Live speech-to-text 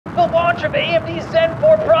The launch of AMD Zen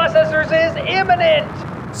 4 processors is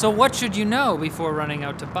imminent! So what should you know before running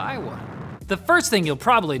out to buy one? The first thing you'll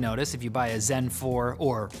probably notice if you buy a Zen 4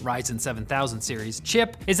 or Ryzen 7000 series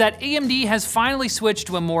chip is that AMD has finally switched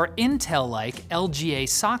to a more Intel-like LGA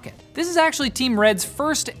socket. This is actually Team Red's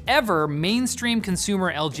first ever mainstream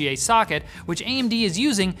consumer LGA socket, which AMD is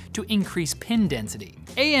using to increase pin density.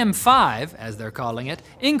 AM5, as they're calling it,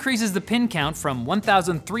 increases the pin count from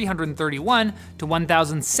 1,331 to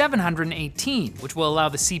 1,718, which will allow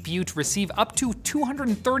the CPU to receive up to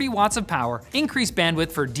 230 watts of power, increase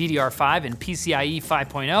bandwidth for DDR5 and PCIe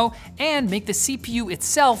 5.0, and make the CPU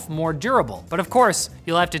itself more durable. But of course,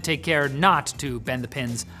 you'll have to take care not to bend the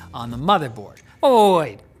pins on the motherboard. Oh,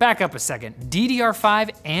 wait, back up a second. DDR5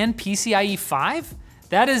 and PCIe 5?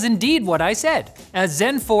 That is indeed what I said, as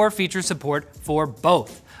Zen 4 features support for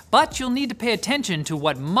both. But you'll need to pay attention to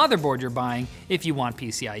what motherboard you're buying if you want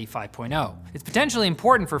PCIe 5.0. It's potentially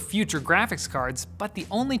important for future graphics cards, but the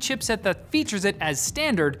only chipset that features it as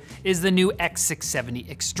standard is the new X670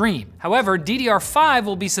 Extreme. However, DDR5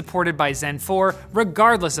 will be supported by Zen 4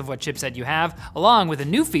 regardless of what chipset you have, along with a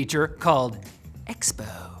new feature called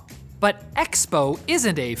Expo. But Expo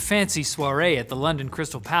isn't a fancy soiree at the London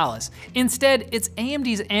Crystal Palace. Instead, it's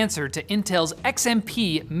AMD's answer to Intel's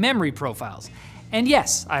XMP memory profiles. And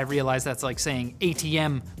yes, I realize that's like saying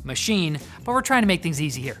ATM machine, but we're trying to make things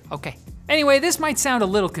easy here, okay? Anyway, this might sound a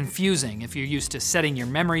little confusing if you're used to setting your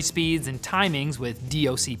memory speeds and timings with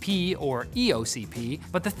DOCP or EOCP,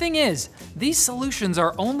 but the thing is, these solutions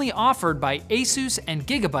are only offered by Asus and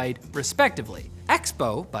Gigabyte, respectively.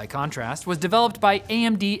 Expo, by contrast, was developed by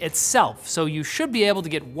AMD itself, so you should be able to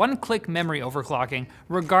get one-click memory overclocking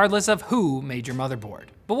regardless of who made your motherboard.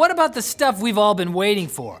 But what about the stuff we've all been waiting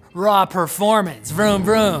for? Raw performance, vroom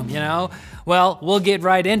vroom, you know? Well, we'll get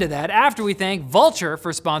right into that after we thank Vultr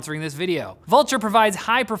for sponsoring this video. Vultr provides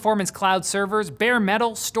high-performance cloud servers, bare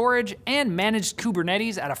metal, storage, and managed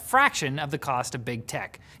Kubernetes at a fraction of the cost of big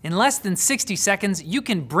tech. In less than 60 seconds, you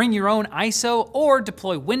can bring your own ISO or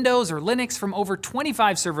deploy Windows or Linux from over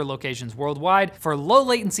 25 server locations worldwide for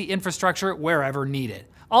low-latency infrastructure wherever needed.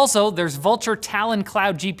 Also, there's Vultr Talon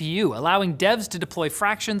Cloud GPU, allowing devs to deploy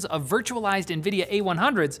fractions of virtualized NVIDIA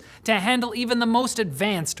A100s to handle even the most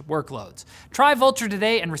advanced workloads. Try Vultr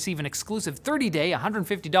today and receive an exclusive 30-day,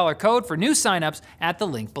 $150 code for new signups at the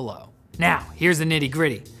link below. Now, here's the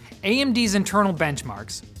nitty-gritty. AMD's internal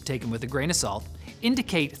benchmarks, taken with a grain of salt,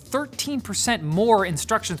 indicate 13% more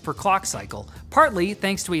instructions per clock cycle, partly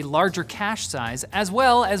thanks to a larger cache size as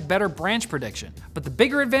well as better branch prediction. But the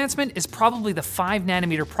bigger advancement is probably the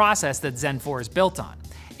 5nm process that Zen 4 is built on.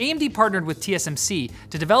 AMD partnered with TSMC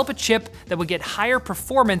to develop a chip that would get higher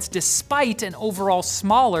performance despite an overall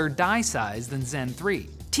smaller die size than Zen 3.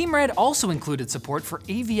 Team Red also included support for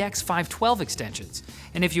AVX 512 extensions.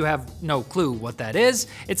 And if you have no clue what that is,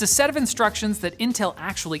 it's a set of instructions that Intel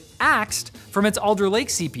actually axed from its Alder Lake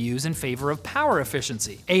CPUs in favor of power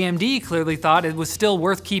efficiency. AMD clearly thought it was still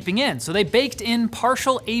worth keeping in, so they baked in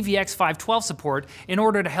partial AVX 512 support in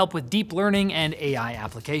order to help with deep learning and AI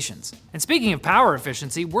applications. And speaking of power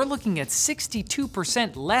efficiency, we're looking at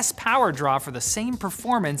 62% less power draw for the same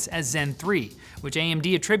performance as Zen 3, which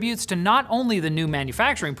AMD attributes to not only the new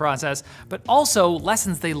manufacturing process, but also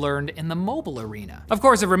lessons they learned in the mobile arena. Of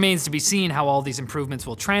course, it remains to be seen how all these improvements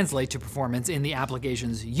will translate to performance in the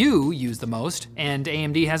applications you use the most, and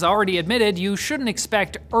AMD has already admitted you shouldn't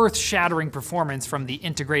expect earth-shattering performance from the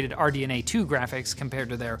integrated RDNA 2 graphics compared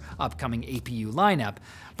to their upcoming APU lineup.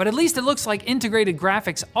 But at least it looks like integrated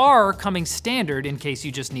graphics are coming standard in case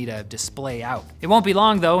you just need a display out. It won't be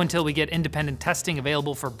long though until we get independent testing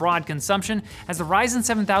available for broad consumption, as the Ryzen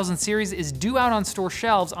 7000 series is due out on store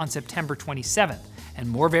shelves on September 27th. And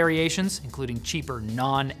more variations, including cheaper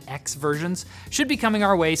non-X versions, should be coming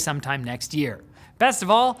our way sometime next year. Best of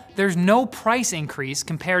all, there's no price increase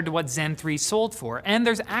compared to what Zen 3 sold for, and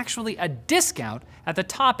there's actually a discount at the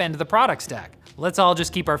top end of the product stack. Let's all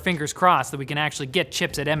just keep our fingers crossed that we can actually get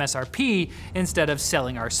chips at MSRP instead of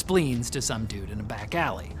selling our spleens to some dude in a back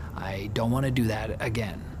alley. I don't want to do that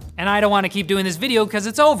again. And I don't want to keep doing this video because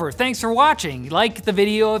it's over. Thanks for watching. Like the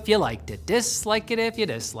video if you liked it. Dislike it if you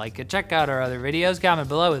dislike it. Check out our other videos. Comment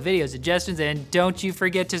below with video suggestions. And don't you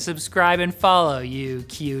forget to subscribe and follow, you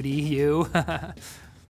cutie you.